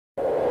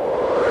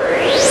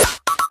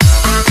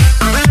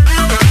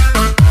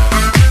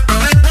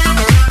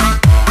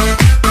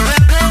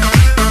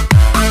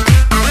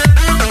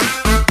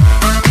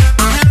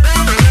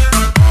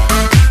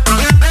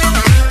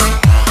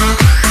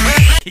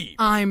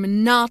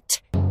I'm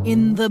not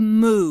in the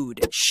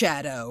mood,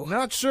 Shadow.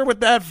 Not sure what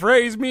that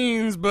phrase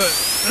means, but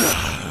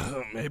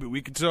maybe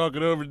we could talk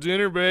it over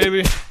dinner,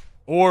 baby.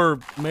 Or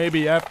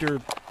maybe after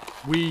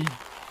we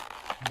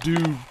do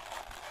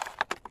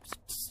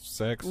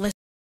sex.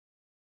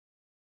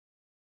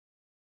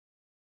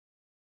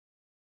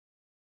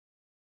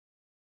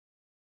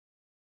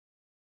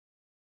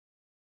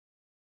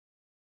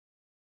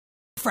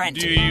 Friend.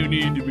 Do you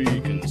need to be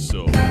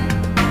consoled?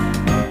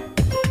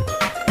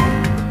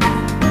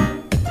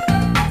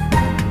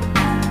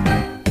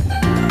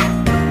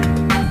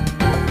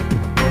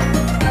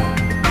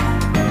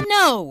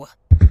 No,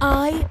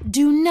 I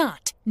do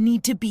not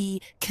need to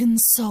be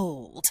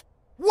consoled.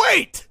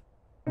 Wait!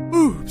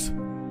 Oops.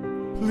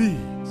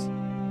 Please.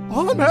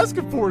 All I'm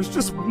asking for is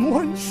just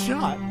one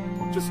shot.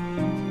 Just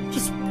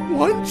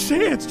one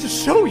chance to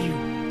show you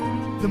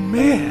the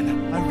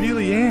man I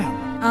really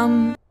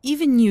am.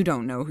 Even you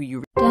don't know who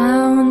you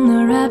Down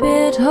the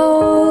rabbit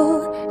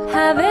hole,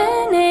 have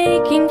an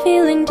aching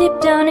feeling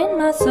deep down in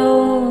my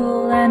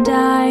soul. And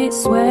I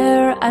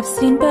swear I've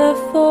seen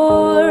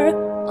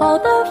before all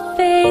the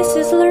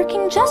faces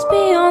lurking just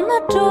beyond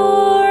the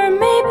door.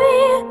 Maybe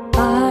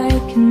I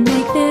can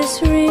make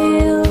this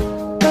real,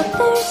 but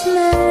there's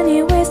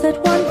many ways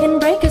that one can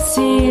break a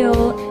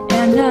seal.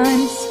 And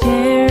I'm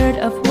scared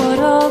of what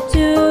I'll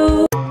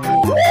do.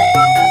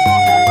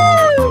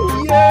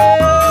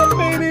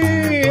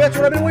 That's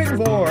what I've been waiting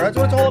for. That's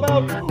what it's all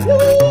about.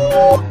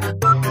 Woo!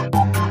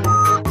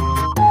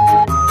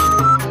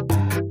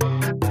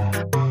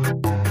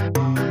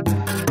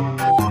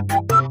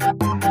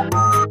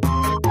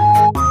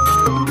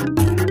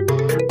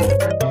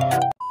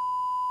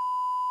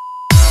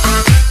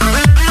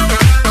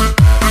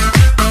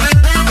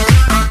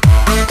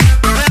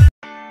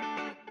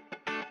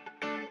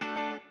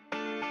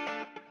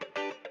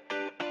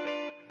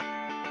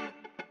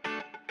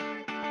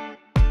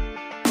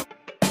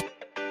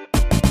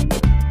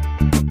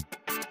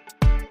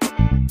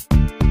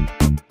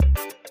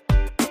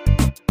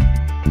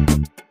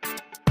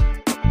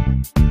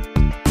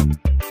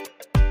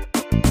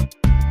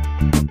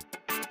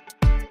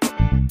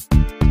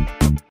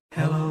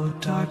 Hello,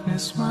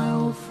 darkness, my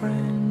old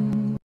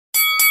friend.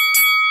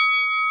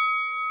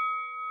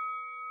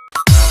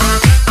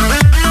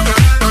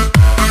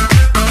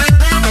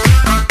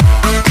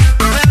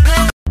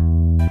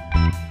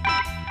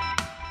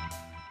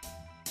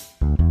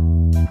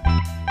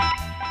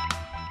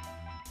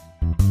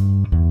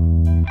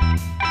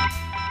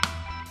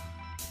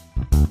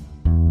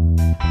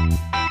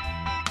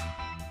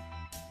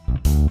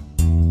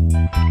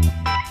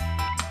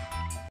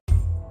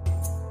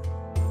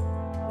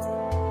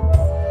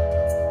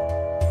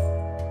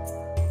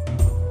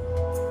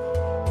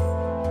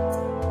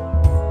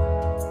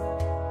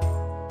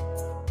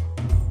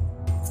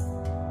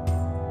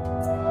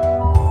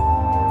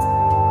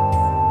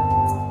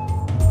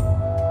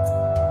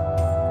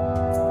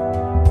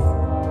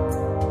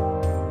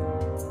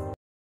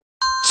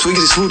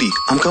 Swiggity Swooty,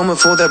 I'm coming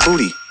for that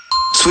booty.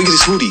 Swiggity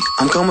Swooty,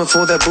 I'm coming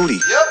for that booty.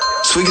 Yep.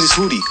 Swiggity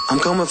Swooty, I'm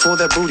coming for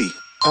that booty.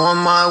 On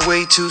my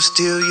way to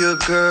steal your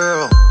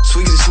girl.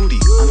 Swiggity Swooty,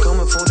 I'm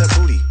coming for that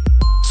booty.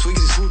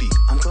 Swiggity Swooty,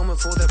 I'm coming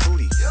for that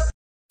booty. Yep.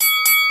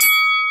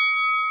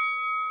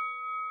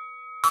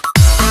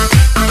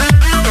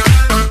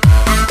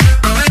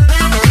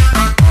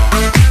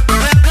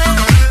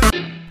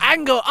 I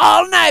can go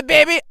all night,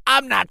 baby.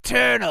 I'm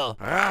nocturnal.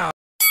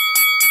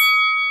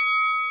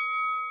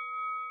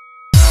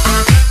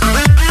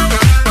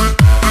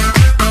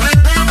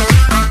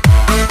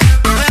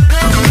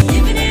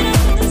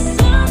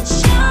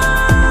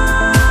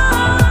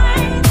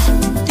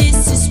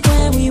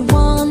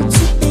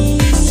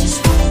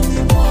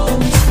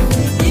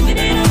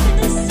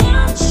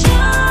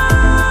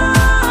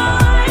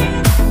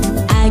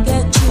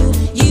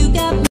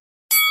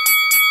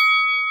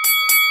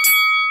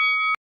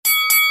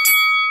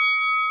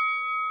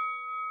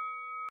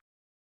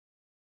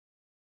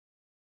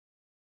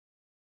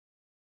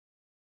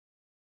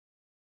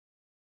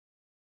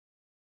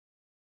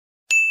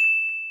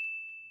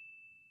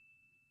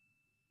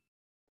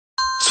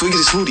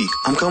 Swiggity Swooty,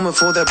 I'm coming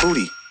for that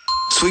booty.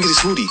 Swiggity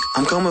Swooty,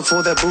 I'm coming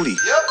for that booty.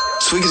 Yep.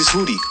 Swiggity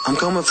Swooty, I'm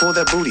coming for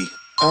that booty.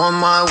 On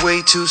my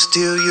way to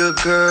steal your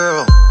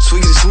girl.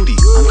 Swiggity Swooty,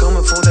 I'm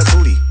coming for that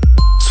booty.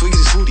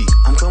 Swiggity Swooty,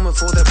 I'm coming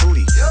for that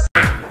booty.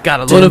 Yep.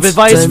 Got a little bit of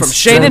advice from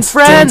Shane and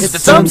friends. Hit the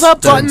thumbs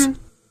up button,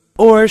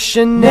 or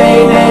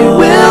Sinead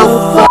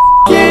will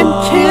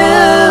fucking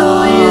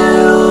kill you.